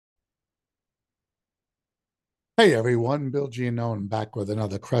Hey everyone, Bill Giannone back with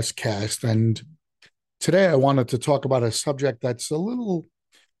another Crestcast. And today I wanted to talk about a subject that's a little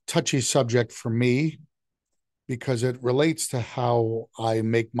touchy subject for me because it relates to how I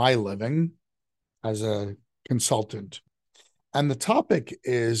make my living as a consultant. And the topic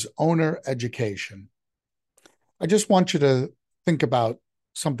is owner education. I just want you to think about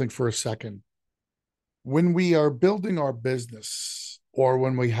something for a second. When we are building our business or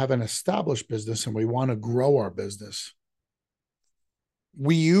when we have an established business and we want to grow our business,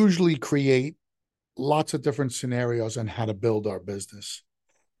 we usually create lots of different scenarios on how to build our business.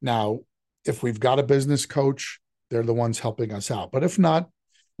 Now, if we've got a business coach, they're the ones helping us out. But if not,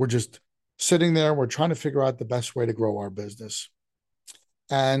 we're just sitting there, we're trying to figure out the best way to grow our business.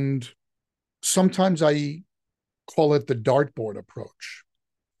 And sometimes I call it the dartboard approach.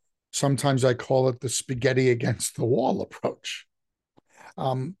 Sometimes I call it the spaghetti against the wall approach.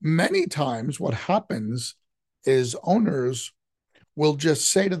 Many times, what happens is owners will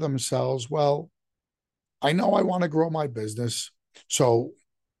just say to themselves, well, I know I want to grow my business. So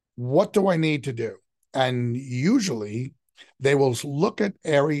what do I need to do? And usually they will look at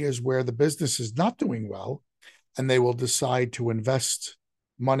areas where the business is not doing well and they will decide to invest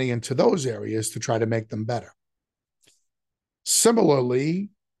money into those areas to try to make them better.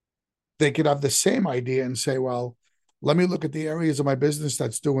 Similarly, they could have the same idea and say, well, let me look at the areas of my business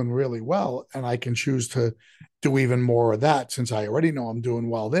that's doing really well, and I can choose to do even more of that. Since I already know I'm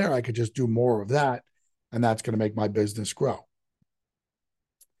doing well there, I could just do more of that, and that's going to make my business grow.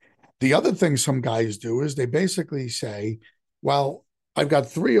 The other thing some guys do is they basically say, well, I've got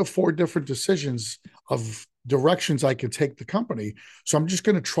three or four different decisions of directions I could take the company. So I'm just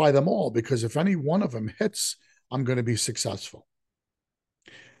going to try them all because if any one of them hits, I'm going to be successful.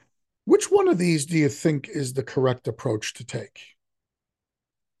 Which one of these do you think is the correct approach to take?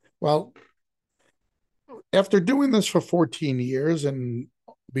 Well, after doing this for 14 years and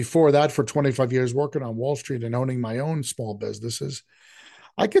before that for 25 years working on Wall Street and owning my own small businesses,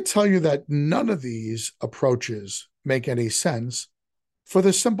 I could tell you that none of these approaches make any sense for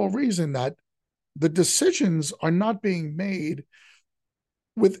the simple reason that the decisions are not being made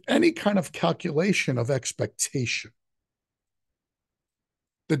with any kind of calculation of expectation.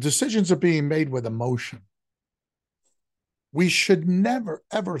 The decisions are being made with emotion. We should never,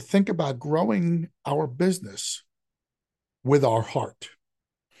 ever think about growing our business with our heart.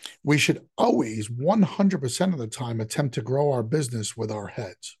 We should always, 100% of the time, attempt to grow our business with our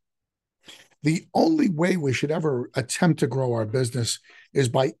heads. The only way we should ever attempt to grow our business is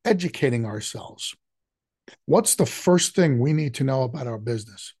by educating ourselves. What's the first thing we need to know about our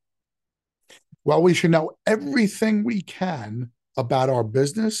business? Well, we should know everything we can about our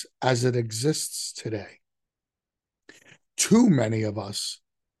business as it exists today. Too many of us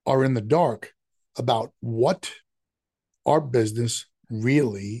are in the dark about what our business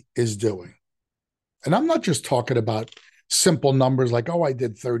really is doing. And I'm not just talking about simple numbers like, oh, I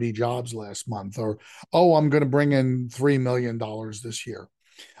did 30 jobs last month, or, oh, I'm going to bring in $3 million this year.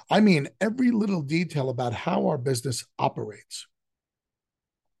 I mean, every little detail about how our business operates.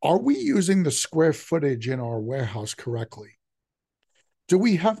 Are we using the square footage in our warehouse correctly? Do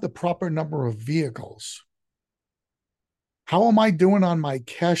we have the proper number of vehicles? How am I doing on my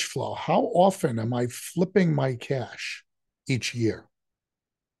cash flow? How often am I flipping my cash each year?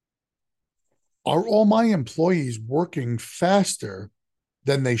 Are all my employees working faster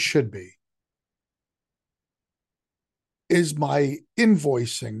than they should be? Is my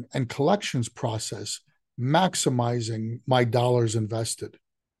invoicing and collections process maximizing my dollars invested?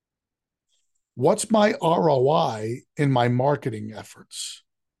 What's my ROI in my marketing efforts?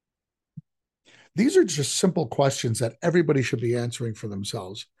 These are just simple questions that everybody should be answering for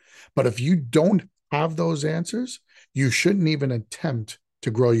themselves. But if you don't have those answers, you shouldn't even attempt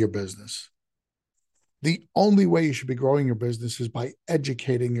to grow your business. The only way you should be growing your business is by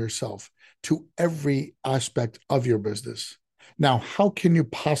educating yourself to every aspect of your business. Now, how can you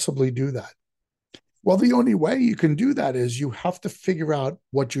possibly do that? Well, the only way you can do that is you have to figure out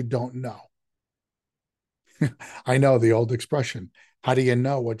what you don't know. I know the old expression, how do you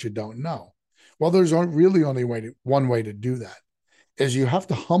know what you don't know? Well, there's really only one way to do that is you have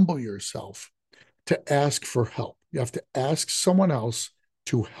to humble yourself to ask for help. You have to ask someone else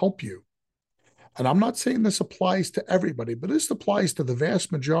to help you. And I'm not saying this applies to everybody, but this applies to the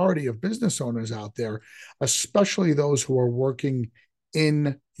vast majority of business owners out there, especially those who are working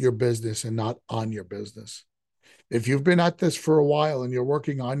in your business and not on your business. If you've been at this for a while and you're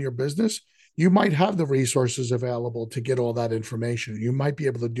working on your business, you might have the resources available to get all that information. You might be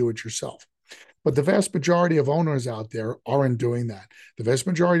able to do it yourself. But the vast majority of owners out there aren't doing that. The vast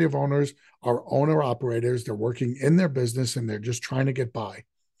majority of owners are owner operators. They're working in their business and they're just trying to get by.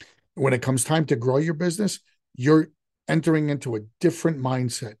 When it comes time to grow your business, you're entering into a different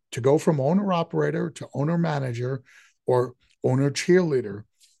mindset to go from owner operator to owner manager or owner cheerleader.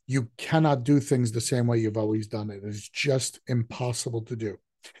 You cannot do things the same way you've always done it. It's just impossible to do.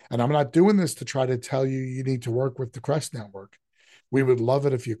 And I'm not doing this to try to tell you you need to work with the Crest Network. We would love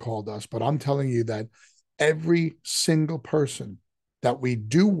it if you called us, but I'm telling you that every single person that we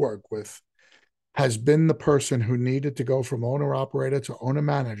do work with has been the person who needed to go from owner operator to owner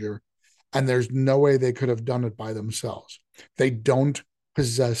manager, and there's no way they could have done it by themselves. They don't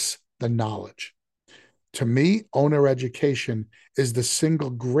possess the knowledge. To me, owner education is the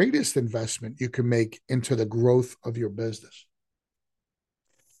single greatest investment you can make into the growth of your business.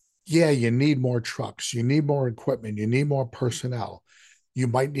 Yeah, you need more trucks, you need more equipment, you need more personnel, you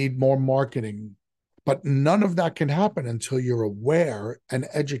might need more marketing, but none of that can happen until you're aware and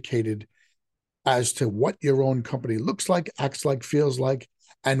educated as to what your own company looks like, acts like, feels like,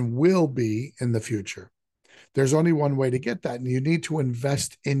 and will be in the future. There's only one way to get that, and you need to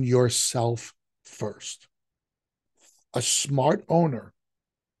invest in yourself first. A smart owner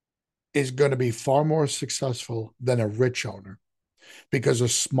is going to be far more successful than a rich owner because a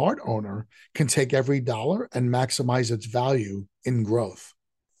smart owner can take every dollar and maximize its value in growth.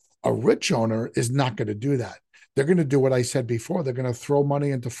 A rich owner is not going to do that. They're going to do what I said before. They're going to throw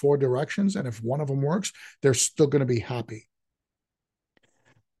money into four directions, and if one of them works, they're still going to be happy.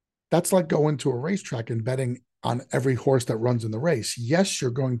 That's like going to a racetrack and betting on every horse that runs in the race. Yes,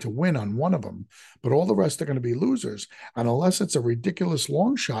 you're going to win on one of them, but all the rest are going to be losers. And unless it's a ridiculous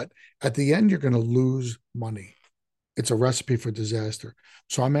long shot, at the end, you're going to lose money. It's a recipe for disaster.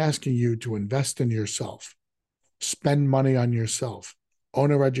 So I'm asking you to invest in yourself, spend money on yourself.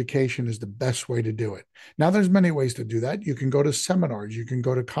 Owner education is the best way to do it. Now, there's many ways to do that. You can go to seminars, you can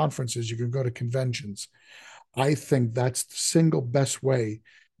go to conferences, you can go to conventions. I think that's the single best way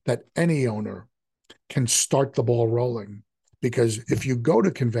that any owner can start the ball rolling. Because if you go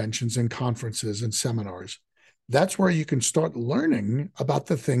to conventions and conferences and seminars, that's where you can start learning about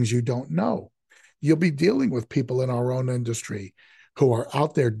the things you don't know. You'll be dealing with people in our own industry who are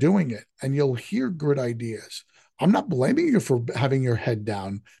out there doing it, and you'll hear good ideas. I'm not blaming you for having your head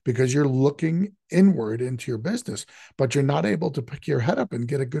down because you're looking inward into your business, but you're not able to pick your head up and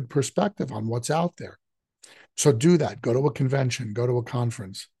get a good perspective on what's out there. So do that. Go to a convention, go to a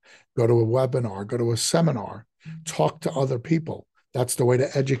conference, go to a webinar, go to a seminar, talk to other people. That's the way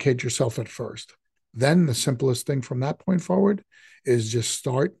to educate yourself at first. Then the simplest thing from that point forward is just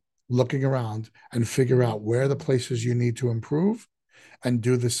start looking around and figure out where the places you need to improve and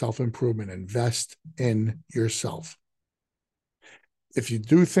do the self-improvement. Invest in yourself. If you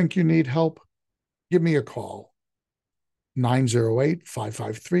do think you need help, give me a call,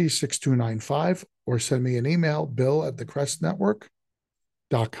 908-553-6295, or send me an email,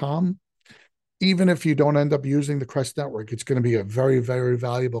 bill@thecrestnetwork.com. Even if you don't end up using the Crest Network, it's going to be a very, very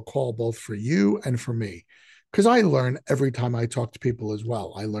valuable call, both for you and for me. Because I learn every time I talk to people as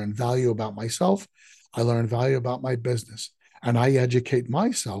well. I learn value about myself. I learn value about my business. And I educate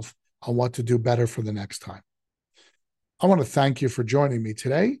myself on what to do better for the next time. I want to thank you for joining me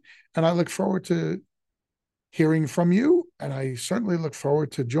today. And I look forward to hearing from you. And I certainly look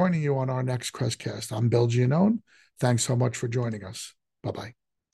forward to joining you on our next Crestcast. I'm Bill Giannone. Thanks so much for joining us. Bye-bye.